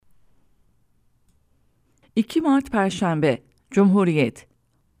2 Mart Perşembe, Cumhuriyet.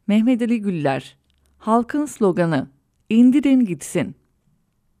 Mehmet Ali Güller. Halkın sloganı. İndirin gitsin.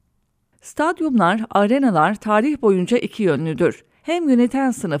 Stadyumlar, arenalar tarih boyunca iki yönlüdür. Hem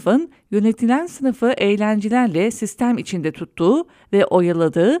yöneten sınıfın, yönetilen sınıfı eğlencelerle sistem içinde tuttuğu ve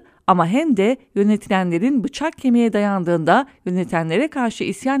oyaladığı ama hem de yönetilenlerin bıçak kemiğe dayandığında yönetenlere karşı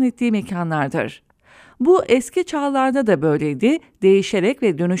isyan ettiği mekanlardır. Bu eski çağlarda da böyleydi, değişerek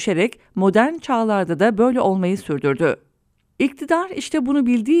ve dönüşerek modern çağlarda da böyle olmayı sürdürdü. İktidar işte bunu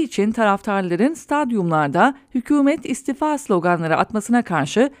bildiği için taraftarların stadyumlarda hükümet istifa sloganları atmasına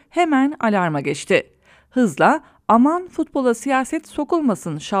karşı hemen alarma geçti. Hızla aman futbola siyaset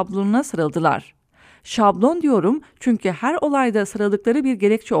sokulmasın şablonuna sarıldılar. Şablon diyorum çünkü her olayda sarıldıkları bir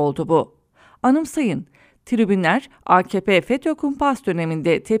gerekçe oldu bu. Anımsayın, tribünler AKP FETÖ kumpas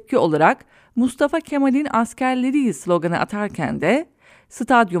döneminde tepki olarak Mustafa Kemal'in askerleriyiz sloganı atarken de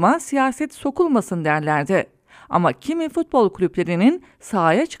stadyuma siyaset sokulmasın derlerdi. Ama kimi futbol kulüplerinin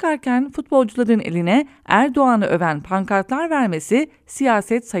sahaya çıkarken futbolcuların eline Erdoğan'ı öven pankartlar vermesi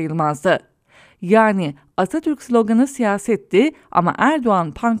siyaset sayılmazdı. Yani Atatürk sloganı siyasetti ama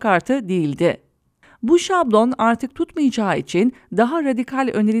Erdoğan pankartı değildi. Bu şablon artık tutmayacağı için daha radikal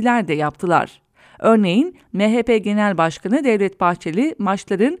öneriler de yaptılar. Örneğin MHP Genel Başkanı Devlet Bahçeli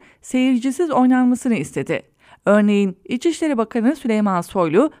maçların seyircisiz oynanmasını istedi. Örneğin İçişleri Bakanı Süleyman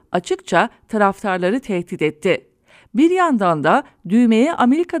Soylu açıkça taraftarları tehdit etti. Bir yandan da düğmeye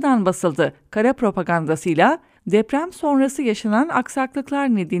Amerika'dan basıldı kara propagandasıyla deprem sonrası yaşanan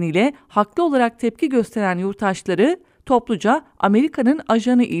aksaklıklar nedeniyle haklı olarak tepki gösteren yurttaşları topluca Amerika'nın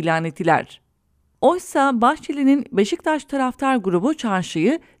ajanı ilan ettiler. Oysa Bahçeli'nin Beşiktaş taraftar grubu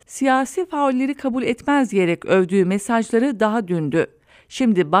çarşıyı siyasi faulleri kabul etmez diyerek övdüğü mesajları daha dündü.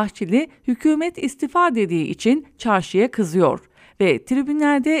 Şimdi Bahçeli hükümet istifa dediği için çarşıya kızıyor ve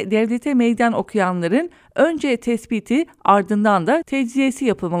tribünlerde devlete meydan okuyanların önce tespiti ardından da tecziyesi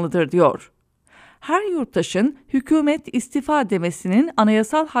yapılmalıdır diyor. Her yurttaşın hükümet istifa demesinin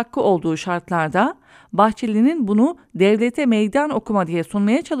anayasal hakkı olduğu şartlarda Bahçeli'nin bunu devlete meydan okuma diye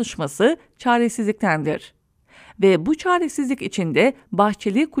sunmaya çalışması çaresizliktendir. Ve bu çaresizlik içinde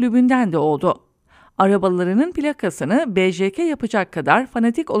Bahçeli kulübünden de oldu. Arabalarının plakasını BJK yapacak kadar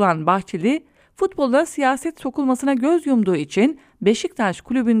fanatik olan Bahçeli, futbola siyaset sokulmasına göz yumduğu için Beşiktaş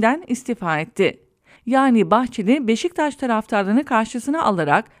kulübünden istifa etti. Yani Bahçeli Beşiktaş taraftarlarını karşısına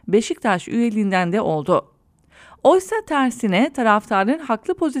alarak Beşiktaş üyeliğinden de oldu. Oysa tersine taraftarın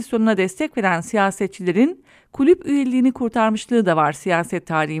haklı pozisyonuna destek veren siyasetçilerin kulüp üyeliğini kurtarmışlığı da var siyaset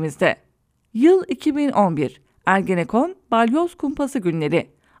tarihimizde. Yıl 2011, Ergenekon, Balyoz Kumpası günleri.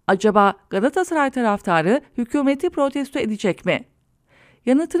 Acaba Galatasaray taraftarı hükümeti protesto edecek mi?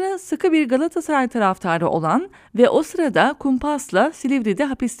 Yanıtını sıkı bir Galatasaray taraftarı olan ve o sırada kumpasla Silivri'de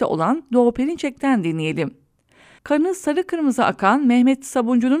hapiste olan Doğu Perinçek'ten dinleyelim. Kanı sarı kırmızı akan Mehmet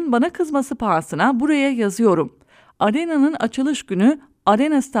Sabuncu'nun bana kızması pahasına buraya yazıyorum. Arenanın açılış günü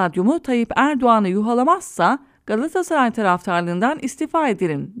Arena Stadyumu Tayyip Erdoğan'ı yuhalamazsa Galatasaray taraftarlığından istifa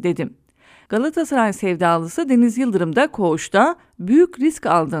ederim dedim. Galatasaray sevdalısı Deniz Yıldırım da koğuşta büyük risk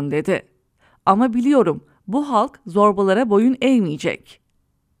aldın dedi. Ama biliyorum bu halk zorbalara boyun eğmeyecek.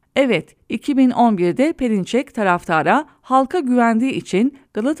 Evet, 2011'de Perinçek taraftara halka güvendiği için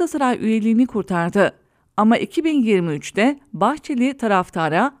Galatasaray üyeliğini kurtardı. Ama 2023'te Bahçeli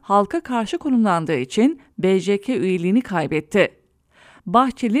taraftara halka karşı konumlandığı için BJK üyeliğini kaybetti.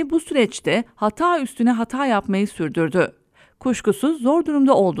 Bahçeli bu süreçte hata üstüne hata yapmayı sürdürdü. Kuşkusuz zor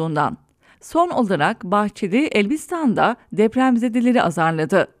durumda olduğundan. Son olarak Bahçeli Elbistan'da depremzedeleri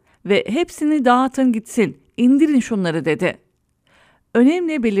azarladı ve hepsini dağıtın gitsin, indirin şunları dedi.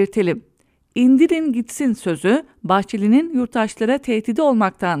 Önemli belirtelim, indirin gitsin sözü Bahçeli'nin yurttaşlara tehdidi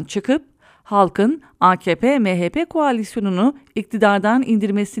olmaktan çıkıp halkın AKP-MHP koalisyonunu iktidardan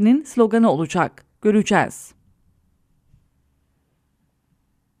indirmesinin sloganı olacak. Göreceğiz.